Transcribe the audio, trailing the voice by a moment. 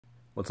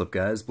What's up,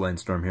 guys?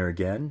 Blindstorm here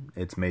again.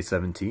 It's May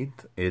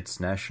 17th. It's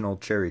National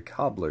Cherry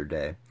Cobbler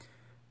Day.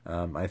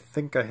 I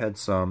think I had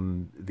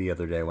some the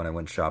other day when I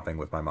went shopping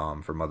with my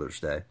mom for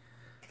Mother's Day.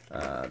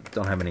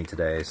 Don't have any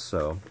today,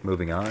 so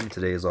moving on.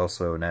 Today is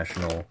also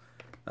National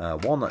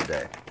Walnut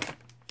Day.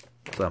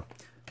 So,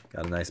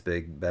 got a nice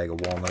big bag of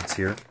walnuts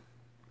here.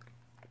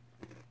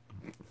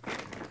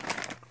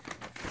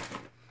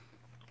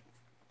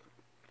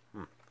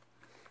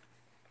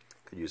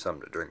 Could use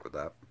something to drink with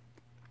that.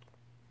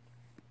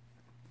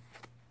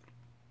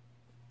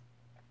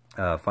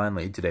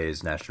 Finally, today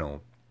is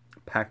National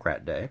Pack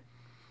Rat Day.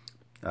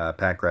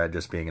 Pack rat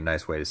just being a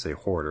nice way to say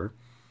hoarder.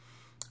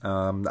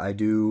 I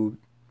do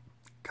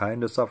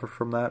kind of suffer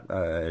from that.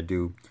 I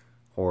do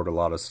hoard a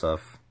lot of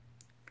stuff.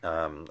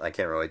 I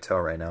can't really tell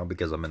right now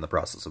because I'm in the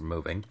process of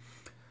moving.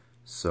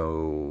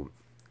 So,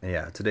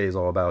 yeah, today is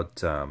all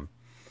about,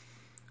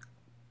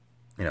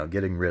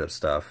 getting rid of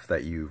stuff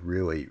that you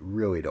really,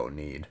 really don't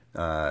need.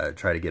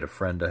 Try to get a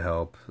friend to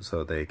help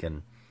so they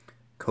can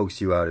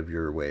coax you out of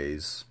your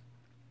ways.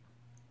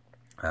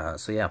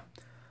 So yeah,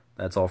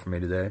 that's all for me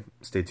today.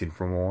 Stay tuned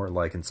for more,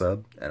 like and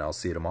sub, and I'll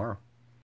see you tomorrow.